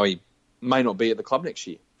 look, now he may not be at the club next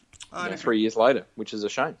year, 3 years later, which is a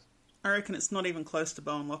shame. I reckon it's not even close to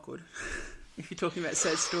Bowen Lockwood. If you're talking about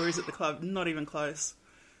sad stories at the club, not even close.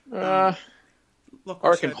 I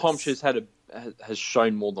reckon Homsch has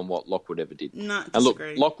shown more than what Lockwood ever did. No, and look,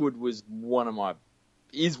 Lockwood was one of my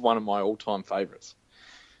all-time favourites.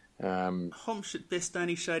 Homsch at best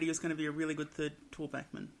only showed he was going to be a really good third tall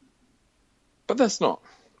backman. But that's not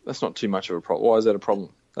too much of a problem. Why is that a problem?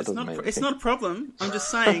 It's not a problem. I'm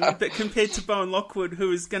just saying that compared to Bowen Lockwood,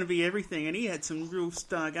 who is going to be everything, and he had some real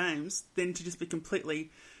star games, then to just be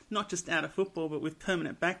completely not just out of football, but with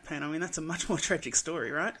permanent back pain, I mean, that's a much more tragic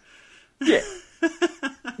story, right? Yeah,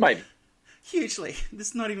 maybe. Hugely.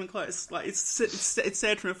 It's not even close. Like, it's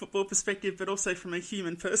sad from a football perspective, but also from a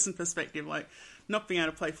human person perspective. Like, not being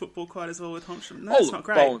able to play football quite as well with Homsch. No, it's not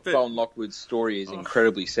great. Bowen Lockwood's story is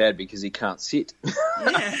incredibly sad because he can't sit.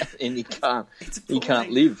 Yeah. And he can't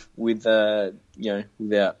live with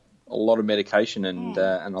without a lot of medication and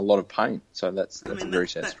a lot of pain. So that's a very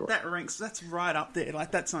sad story. That's right up there.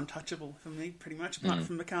 Like, that's untouchable for me, pretty much, apart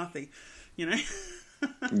from McCarthy. You know?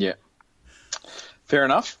 Yeah. Fair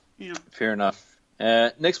enough. Yeah. Fair enough.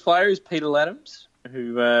 Next player is Peter Ladhams,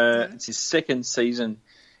 who it's his second season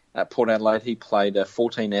at Port Adelaide. He played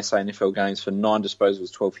 14 SANFL games for 9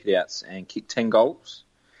 disposals, 12 hit-outs, and kicked 10 goals.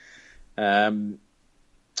 Look,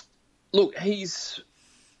 we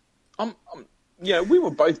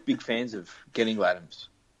were both big fans of getting Ladhams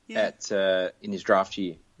in his draft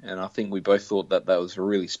year, and I think we both thought that was a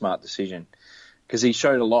really smart decision because he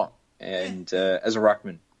showed a lot and as a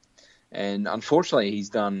ruckman. And unfortunately, he's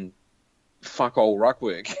done fuck all ruck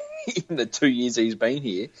work in the 2 years he's been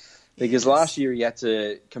here. Because last year he had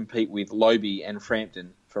to compete with Lobie and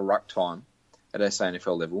Frampton for ruck time at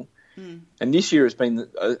SANFL level. And this year it's been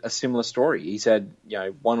a similar story. He's had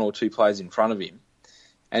 1 or 2 players in front of him,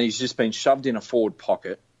 and he's just been shoved in a forward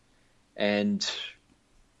pocket. And,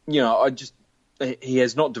 he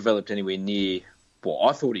has not developed anywhere near what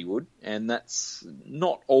I thought he would. And that's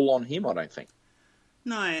not all on him, I don't think.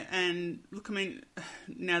 No, and look, I mean,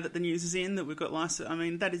 now that the news is in that we've got Lycett, I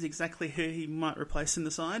mean, that is exactly who he might replace in the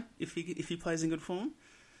side if he plays in good form.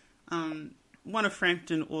 One of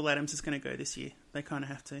Frampton or Ladhams is going to go this year. They kind of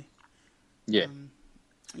have to. Yeah.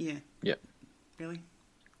 Yeah. Really?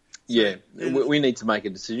 So, we need to make a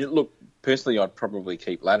decision. Look, personally, I'd probably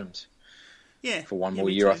keep Ladhams. for one more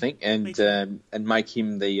me year, too. I think, and make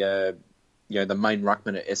him the the main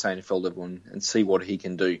ruckman at SANFL level and see what he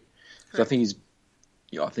can do. So I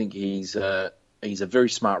think he's a very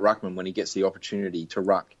smart ruckman when he gets the opportunity to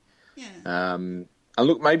ruck. Yeah. And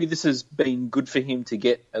look, maybe this has been good for him to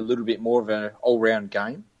get a little bit more of an all-round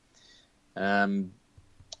game.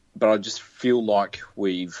 But I just feel like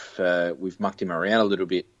we've mucked him around a little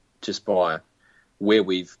bit just by where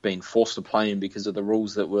we've been forced to play him because of the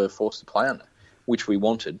rules that we're forced to play under, which we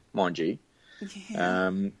wanted, mind you.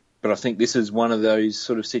 Yeah. But I think this is one of those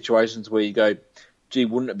sort of situations where you go, gee,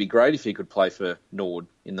 wouldn't it be great if he could play for Nord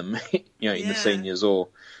in the in the seniors or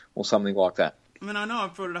something like that? I mean, I know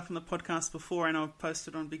I've brought it up on the podcast before, and I've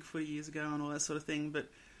posted on Big Footy years ago and all that sort of thing, but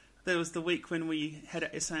there was the week when we had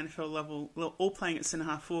at SANFL level, all playing at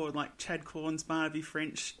centre-half forward, like Chad Corns, Barnaby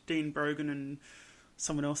French, Dean Brogan, and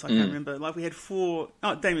someone else I can't remember. Like, we had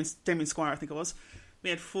Damien Squire, I think it was. We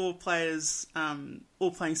had 4 players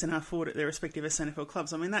all playing centre-half forward at their respective SANFL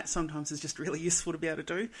clubs. I mean, that sometimes is just really useful to be able to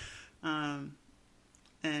do. And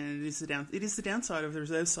it is the downside of the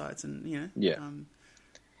reserve sides, and,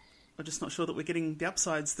 I'm just not sure that we're getting the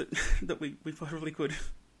upsides that we probably could.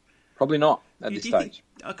 Probably not at this stage.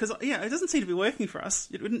 Because, it doesn't seem to be working for us.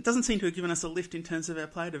 It doesn't seem to have given us a lift in terms of our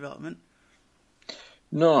player development.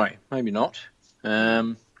 No, maybe not.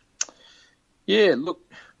 Look,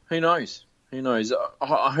 who knows? Who knows?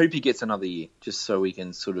 I hope he gets another year just so we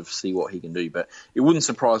can sort of see what he can do. But it wouldn't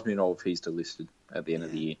surprise me at all if he's delisted at the end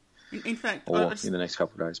of the year. In fact, or in the next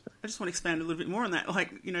couple of days. But I just want to expand a little bit more on that.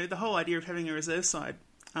 Like, the whole idea of having a reserve side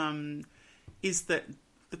is that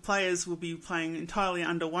the players will be playing entirely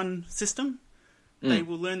under one system. They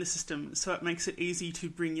will learn the system, so it makes it easy to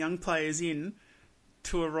bring young players in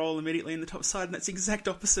to a role immediately in the top side, and that's the exact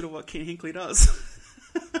opposite of what Ken Hinkley does.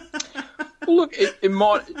 Well, look,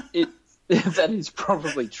 that is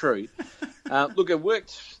probably true. Look, it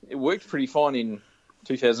worked pretty fine in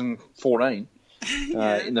 2014.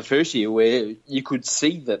 In the first year, where you could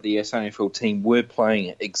see that the SANFL team were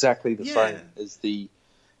playing exactly the same as the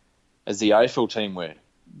AFL team were,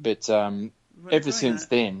 but ever since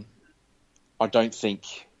then, I don't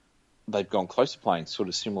think they've gone close to playing sort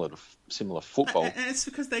of similar football. And it's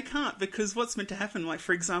because they can't. Because what's meant to happen, like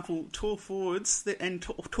for example, tall forwards and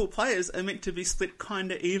tall players are meant to be split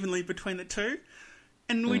kind of evenly between the two.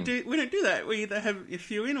 And we don't do that. We either have a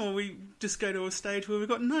few in, or we just go to a stage where we've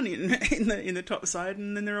got none in the top side,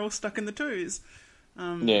 and then they're all stuck in the twos.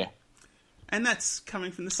 And that's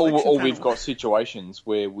coming from the selection or panel. we've got situations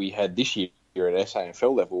where we had this year at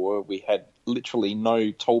SANFL level where we had literally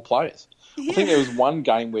no tall players. I think there was one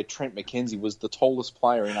game where Trent McKenzie was the tallest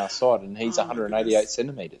player in our side, and he's 188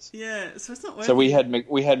 centimetres. Yeah, so it's not working. So we had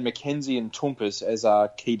McKenzie and Toumpas as our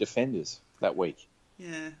key defenders that week.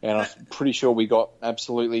 Yeah, and I'm pretty sure we got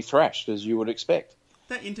absolutely thrashed, as you would expect.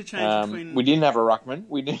 That interchange between... We didn't have a ruckman.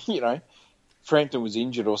 We didn't, Frampton was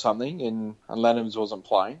injured or something, and Lanhams wasn't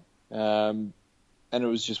playing. And it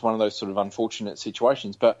was just one of those sort of unfortunate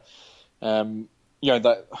situations. But, the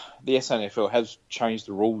SANFL has changed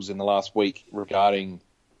the rules in the last week regarding,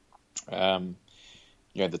 the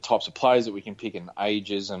types of players that we can pick and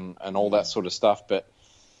ages and all that sort of stuff. But,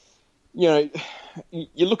 you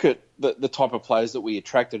look at the type of players that we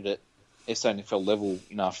attracted at SANFL level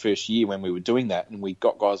in our first year when we were doing that, and we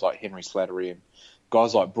got guys like Henry Slattery and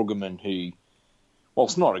guys like Brueggemann who, well,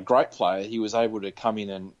 it's not a great player. He was able to come in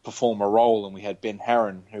and perform a role, and we had Ben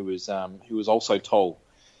Harron who was also tall.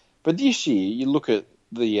 But this year, you look at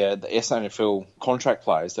the SANFL contract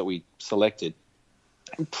players that we selected,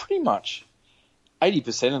 and pretty much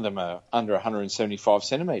 80% of them are under 175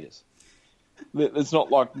 centimetres. There's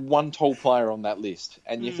not like one tall player on that list.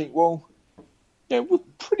 And you think, well, we're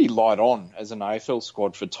pretty light on as an AFL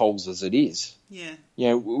squad for talls as it is.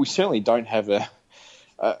 Yeah. We certainly don't have a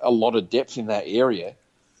lot of depth in that area.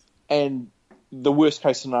 And the worst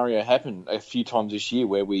case scenario happened a few times this year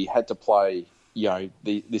where we had to play,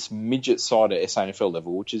 this midget side at SANFL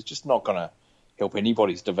level, which is just not going to help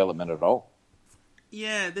anybody's development at all.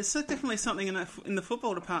 Yeah, there's definitely something in the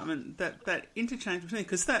football department that interchange between,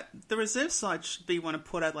 because the reserve side should be one of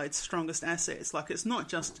Port Adelaide's strongest assets. Like, it's not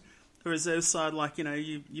just a reserve side like,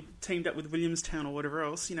 you teamed up with Williamstown or whatever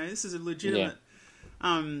else. This is a legitimate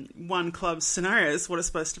one club scenario. It's what it's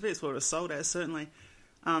supposed to be. It's what it was sold as, certainly.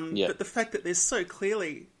 But the fact that there's so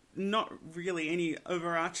clearly not really any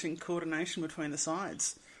overarching coordination between the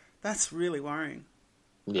sides, that's really worrying.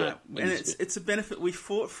 Yeah, and it's a benefit we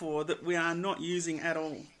fought for that we are not using at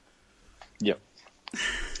all. Yep.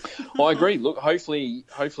 Well, I agree. Look, hopefully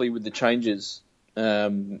with the changes,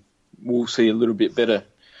 we'll see a little bit better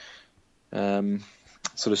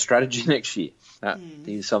sort of strategy next year. That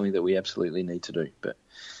is something that we absolutely need to do. But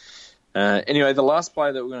anyway, the last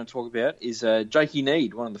player that we're going to talk about is Jakey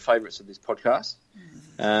Need, one of the favourites of this podcast.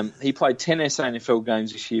 He played 10 SANFL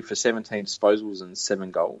games this year for 17 disposals and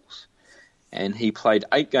 7 goals. And he played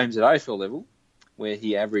 8 games at AFL level, where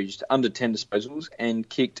he averaged under 10 disposals and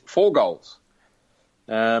kicked 4 goals.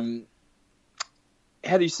 How do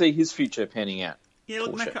you see his future panning out? Yeah,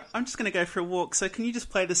 look, Mac, I'm just going to go for a walk, so can you just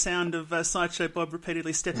play the sound of Sideshow Bob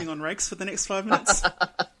repeatedly stepping on rakes for the next 5 minutes?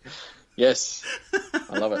 Yes,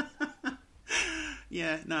 I love it.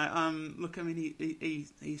 Yeah, no, look, I mean,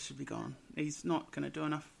 he should be gone. He's not going to do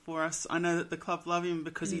enough for us. I know that the club love him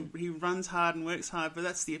because he runs hard and works hard, but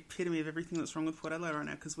that's the epitome of everything that's wrong with Port Adelaide right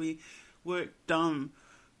now, because we work dumb.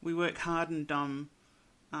 We work hard and dumb.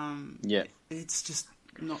 It's just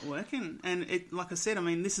not working. And it, like I said, I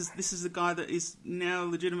mean, this is a guy that is now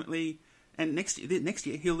legitimately, and next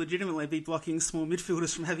year he'll legitimately be blocking small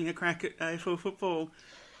midfielders from having a crack at AFL football,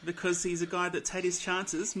 because he's a guy that's had his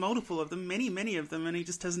chances, multiple of them, many of them, and he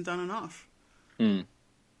just hasn't done enough.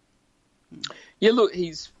 Yeah, look,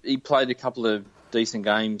 he played a couple of decent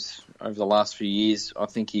games over the last few years. I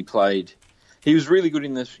think he was really good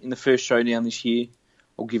in the first showdown this year.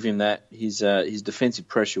 I'll give him that. His defensive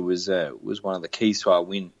pressure was one of the keys to our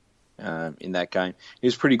win in that game. He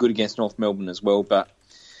was pretty good against North Melbourne as well, but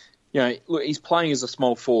look, he's playing as a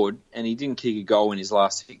small forward and he didn't kick a goal in his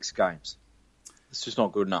last 6 games. It's just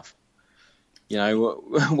not good enough.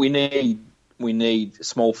 We need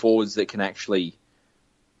small forwards that can actually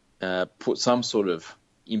put some sort of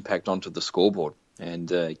impact onto the scoreboard and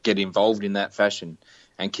get involved in that fashion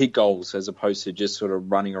and kick goals, as opposed to just sort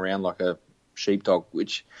of running around like a sheepdog,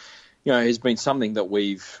 which has been something that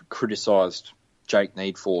we've criticised Jake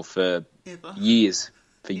Need for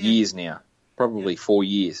years now, probably 4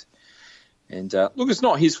 years. And look, it's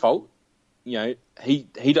not his fault.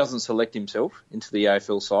 He doesn't select himself into the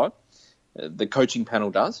AFL side. The coaching panel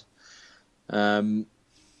does. But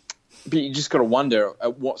you just got to wonder,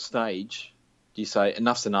 at what stage do you say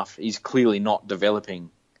enough's enough? He's clearly not developing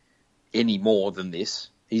any more than this.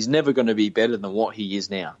 He's never going to be better than what he is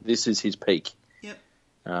now. This is his peak. Yep.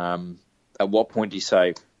 At what point do you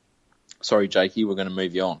say, sorry, Jakey, we're going to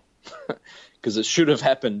move you on? Because it should have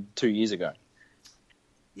happened 2 years ago.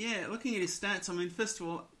 Yeah, looking at his stats, I mean, first of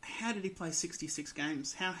all, how did he play 66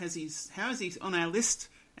 games? How is he on our list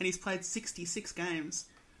and he's played 66 games?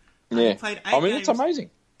 Yeah, he played 8 games. It's amazing.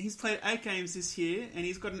 He's played 8 games this year and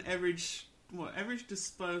he's got an average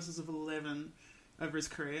disposals of 11 over his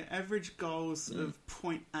career, average goals of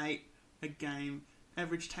 0.8 a game,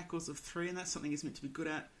 average tackles of 3, and that's something he's meant to be good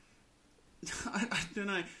at. I don't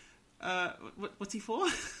know. What's he for?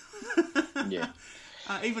 Yeah.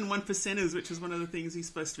 Even 1%ers, which is one of the things he's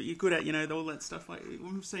supposed to be good at, all that stuff. Like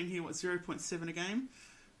I'm seeing here, 0.7 a game.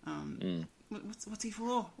 What's he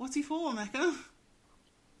for? What's he for, Macca?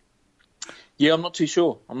 Yeah, I'm not too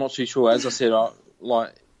sure. As I said,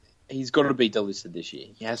 he's got to be delisted this year.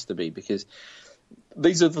 He has to be, because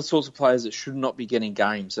these are the sorts of players that should not be getting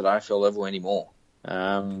games at AFL level anymore.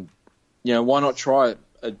 Why not try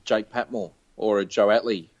a Jake Patmore or a Joe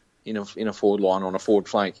Atley in a forward line on a forward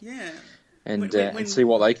flank? Yeah. And see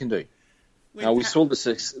what they can do. We saw the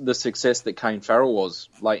success that Kane Farrell was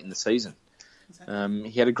late in the season. Exactly.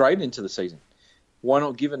 He had a great end to the season. Why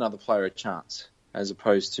not give another player a chance, as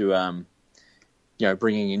opposed to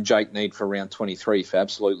bringing in Jake Need for round 23 for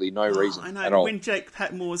absolutely no reason I know. at all. When Jake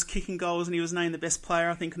Patmore was kicking goals and he was named the best player,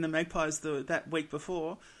 I think, in the Magpies that week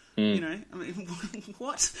before, I mean,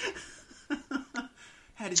 what?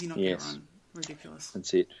 How did he not get a run? Ridiculous.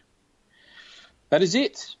 That's it. That is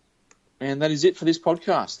it. And that is it for this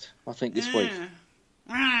podcast, I think, this week.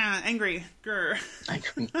 Angry. Grr.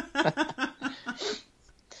 Angry.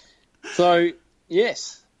 So,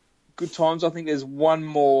 yes, good times. I think there's one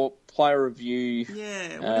more player review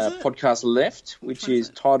podcast left, which is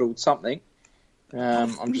titled something.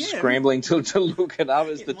 I'm just scrambling to look it up.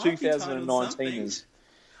 It's the 2019ers.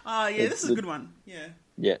 This is a good one.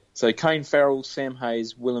 Yeah. So Kane Farrell, Sam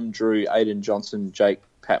Hayes, Willem Drew, Aidan Johnson, Jake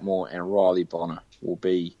Patmore, and Riley Bonner will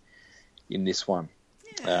be in this one,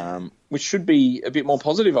 which should be a bit more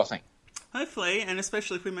positive, I think. Hopefully, and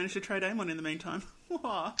especially if we manage to trade Amon in the meantime.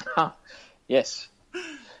 Yes.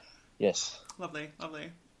 Lovely. All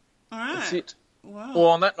right. That's it. Wow. Well,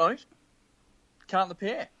 on that note, can't the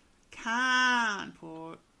pair? Can't,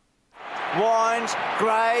 Port. Wines,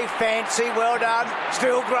 Gray, fancy, well done.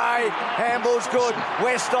 Still Gray. Handball's good.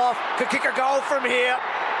 Westhoff could kick a goal from here.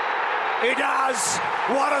 He does.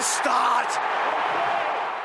 What a start.